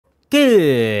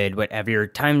Good, whatever your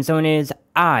time zone is.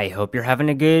 I hope you're having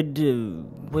a good,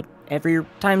 whatever your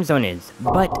time zone is.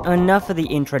 But enough of the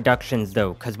introductions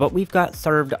though, because what we've got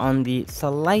served on the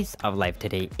slice of life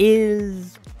today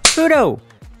is Trudeau.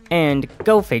 And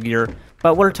go figure,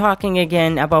 but we're talking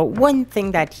again about one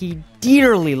thing that he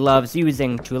dearly loves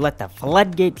using to let the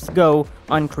floodgates go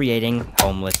on creating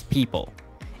homeless people.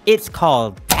 It's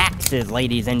called taxes,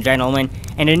 ladies and gentlemen,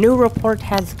 and a new report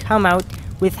has come out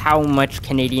with how much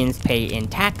Canadians pay in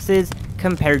taxes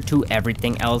compared to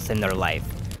everything else in their life.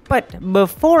 But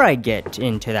before I get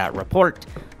into that report,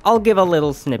 I'll give a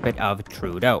little snippet of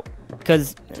Trudeau.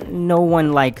 Because no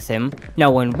one likes him, no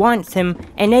one wants him,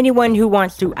 and anyone who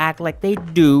wants to act like they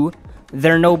do,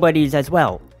 they're nobodies as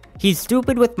well. He's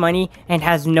stupid with money and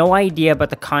has no idea about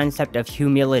the concept of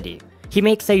humility. He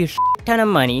makes a shit ton of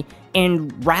money,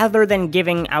 and rather than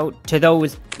giving out to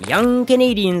those young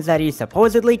Canadians that he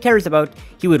supposedly cares about,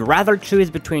 he would rather choose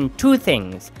between two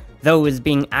things. Those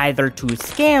being either to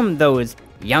scam those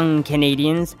young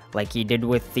Canadians, like he did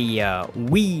with the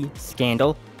We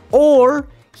scandal, or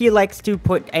he likes to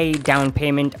put a down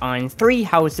payment on 3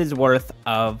 houses worth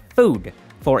of food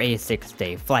for a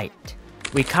 6-day flight.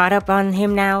 We caught up on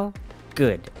him now?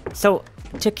 Good. So,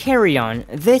 to carry on,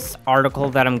 this article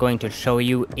that I'm going to show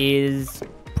you is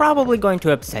probably going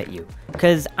to upset you,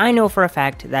 because I know for a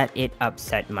fact that it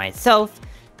upset myself,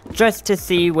 just to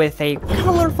see with a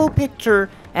colorful picture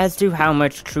as to how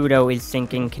much Trudeau is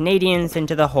sinking Canadians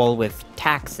into the hole with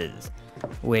taxes,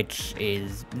 which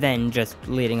is then just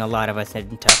leading a lot of us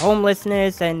into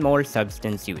homelessness and more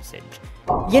substance usage.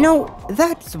 You know,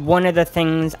 that's one of the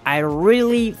things I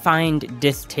really find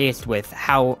distaste with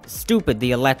how stupid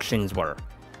the elections were.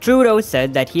 Trudeau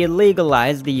said that he had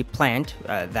legalized the plant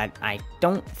that I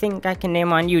don't think I can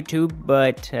name on YouTube,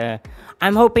 but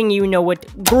I'm hoping you know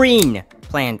what green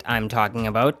plant I'm talking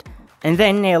about. And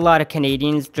then a lot of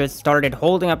Canadians just started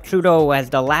holding up Trudeau as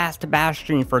the last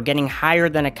bastion for getting higher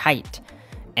than a kite.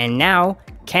 And now,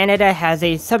 Canada has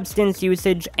a substance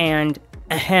usage and,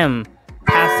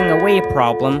 passing away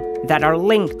problem that are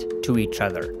linked to each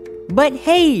other. But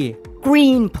hey,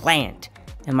 green plant!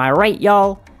 Am I right,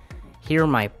 y'all? Hear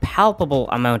my palpable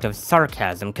amount of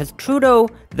sarcasm, because Trudeau,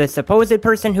 the supposed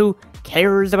person who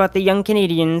cares about the young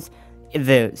Canadians,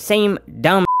 the same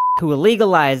dumb who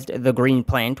legalized the green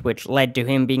plant, which led to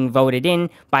him being voted in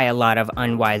by a lot of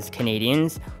unwise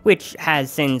Canadians, which has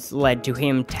since led to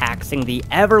him taxing the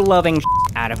ever-loving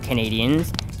out of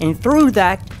Canadians, and through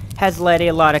that has led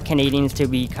a lot of Canadians to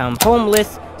become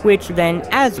homeless, which then,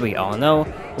 as we all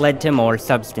know, led to more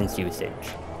substance usage.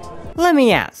 Let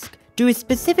me ask, do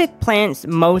specific plants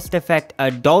most affect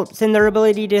adults in their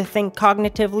ability to think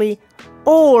cognitively,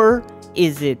 or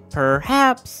is it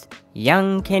perhaps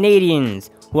young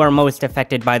Canadians who are most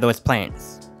affected by those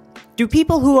plants? Do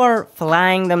people who are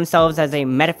flying themselves as a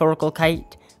metaphorical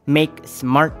kite make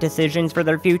smart decisions for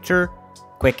their future?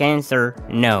 Quick answer,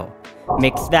 no.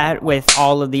 Mix that with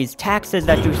all of these taxes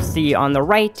that you see on the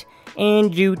right,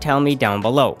 and you tell me down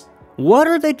below. What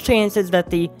are the chances that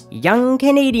the young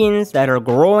Canadians that are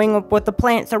growing up with the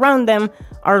plants around them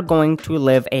are going to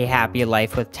live a happy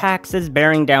life with taxes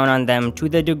bearing down on them to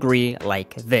the degree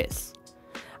like this?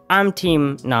 I'm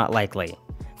team not likely.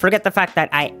 Forget the fact that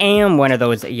I am one of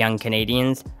those young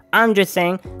Canadians. I'm just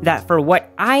saying that for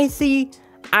what I see,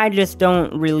 I just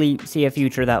don't really see a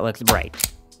future that looks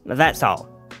bright. That's all.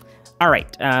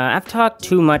 Alright, I've talked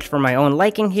too much for my own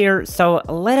liking here, so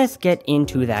let us get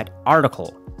into that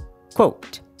article.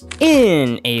 Quote,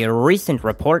 in a recent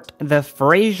report, the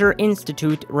Fraser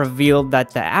Institute revealed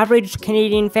that the average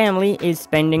Canadian family is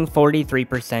spending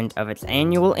 43% of its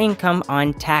annual income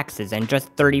on taxes and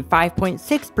just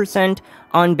 35.6%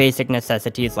 on basic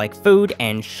necessities like food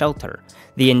and shelter.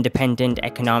 The independent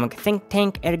economic think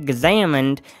tank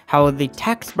examined how the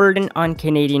tax burden on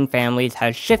Canadian families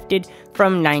has shifted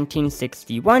from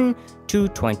 1961 to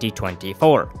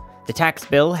 2024. The tax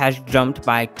bill has jumped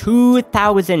by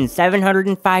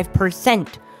 2,705%,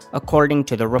 according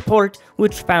to the report,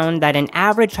 which found that an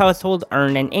average household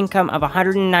earned an income of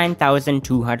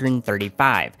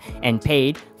 $109,235 and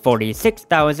paid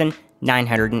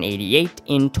 $46,988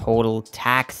 in total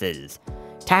taxes.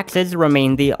 Taxes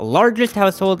remain the largest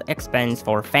household expense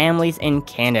for families in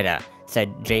Canada,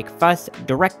 said Jake Fuss,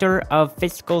 Director of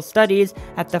Fiscal Studies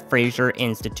at the Fraser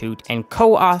Institute and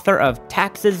co-author of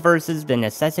Taxes versus the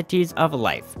Necessities of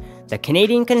Life, the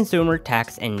Canadian Consumer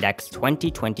Tax Index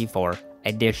 2024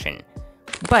 edition.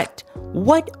 But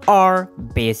what are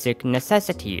basic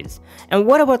necessities? And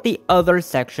what about the other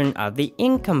section of the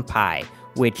income pie,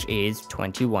 which is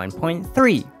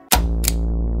 21.3?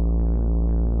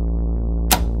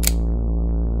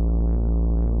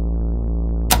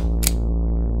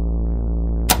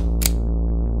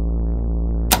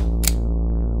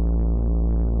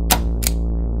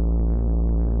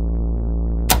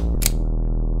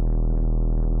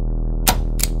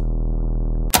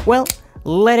 Well,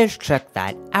 let us check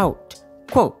that out.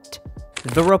 Quote,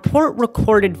 "The report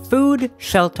recorded food,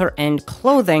 shelter, and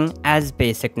clothing as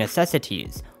basic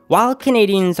necessities. While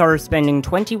Canadians are spending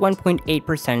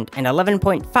 21.8% and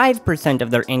 11.5%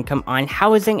 of their income on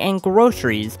housing and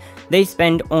groceries, they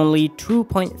spend only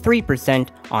 2.3%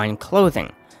 on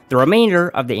clothing. The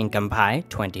remainder of the income pie,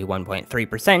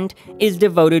 21.3%, is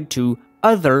devoted to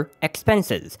other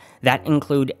expenses that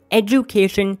include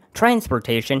education,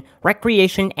 transportation,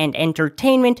 recreation, and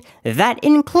entertainment. That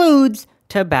includes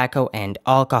tobacco and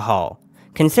alcohol.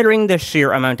 Considering the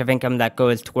sheer amount of income that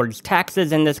goes towards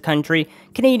taxes in this country,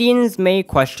 Canadians may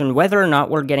question whether or not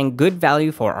we're getting good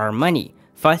value for our money,"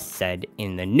 Fuss said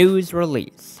in the news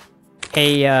release.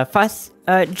 Hey, Fuss,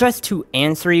 just to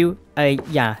answer you,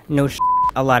 yeah, no shit.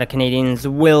 A lot of Canadians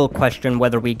will question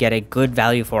whether we get a good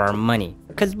value for our money,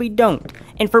 because we don't.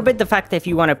 And forbid the fact that if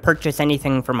you want to purchase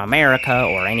anything from America,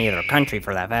 or any other country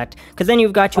for that fact, because then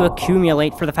you've got to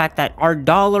accumulate for the fact that our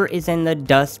dollar is in the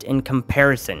dust in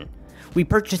comparison. We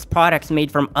purchase products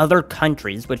made from other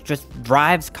countries, which just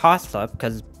drives costs up,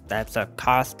 because that's a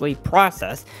costly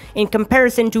process, in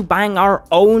comparison to buying our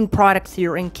own products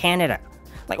here in Canada.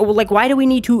 Like, why do we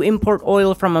need to import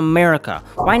oil from America?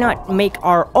 Why not make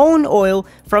our own oil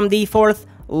from the 4th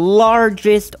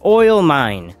largest oil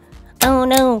mine? Oh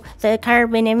no, the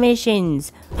carbon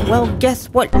emissions. Well, guess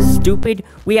what, stupid?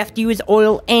 We have to use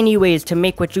oil anyways to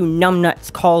make what you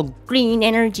numbnuts call green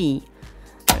energy.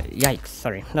 Yikes,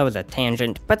 sorry, that was a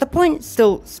tangent. But the point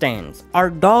still stands. Our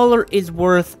dollar is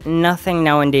worth nothing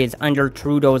nowadays under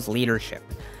Trudeau's leadership.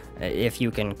 If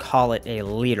you can call it a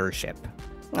leadership.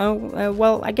 Oh,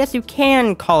 well, I guess you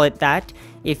can call it that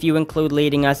if you include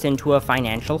leading us into a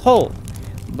financial hole.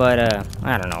 But,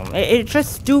 I don't know. It's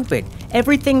just stupid.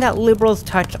 Everything that liberals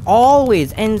touch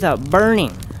always ends up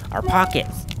burning. Our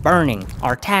pockets, burning.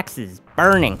 Our taxes,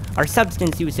 burning. Our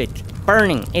substance usage,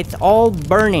 burning. It's all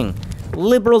burning.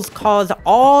 Liberals cause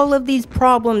all of these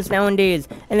problems nowadays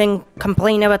and then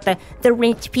complain about the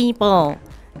rich people.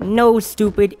 No,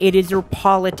 stupid, it is your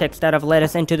politics that have led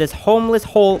us into this homeless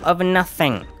hole of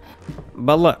nothing.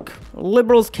 But look,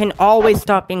 liberals can always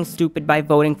stop being stupid by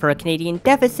voting for a Canadian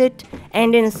deficit,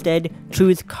 and instead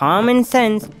choose common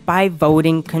sense by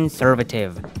voting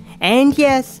Conservative. And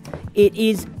yes, it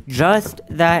is just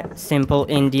that simple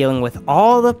in dealing with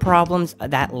all the problems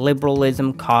that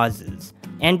liberalism causes.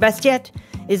 And best yet,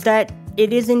 is that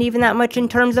it isn't even that much in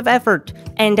terms of effort,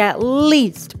 and at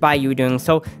least by you doing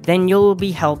so, then you'll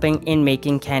be helping in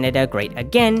making Canada great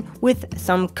again with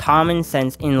some common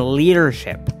sense in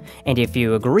leadership. And if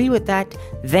you agree with that,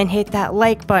 then hit that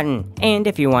like button. And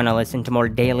if you want to listen to more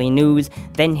daily news,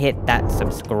 then hit that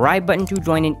subscribe button to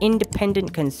join an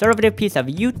independent conservative piece of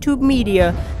YouTube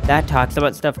media that talks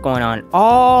about stuff going on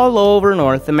all over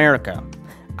North America.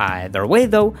 Either way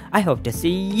though, I hope to see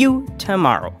you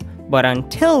tomorrow. But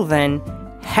until then,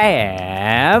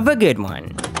 have a good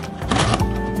one.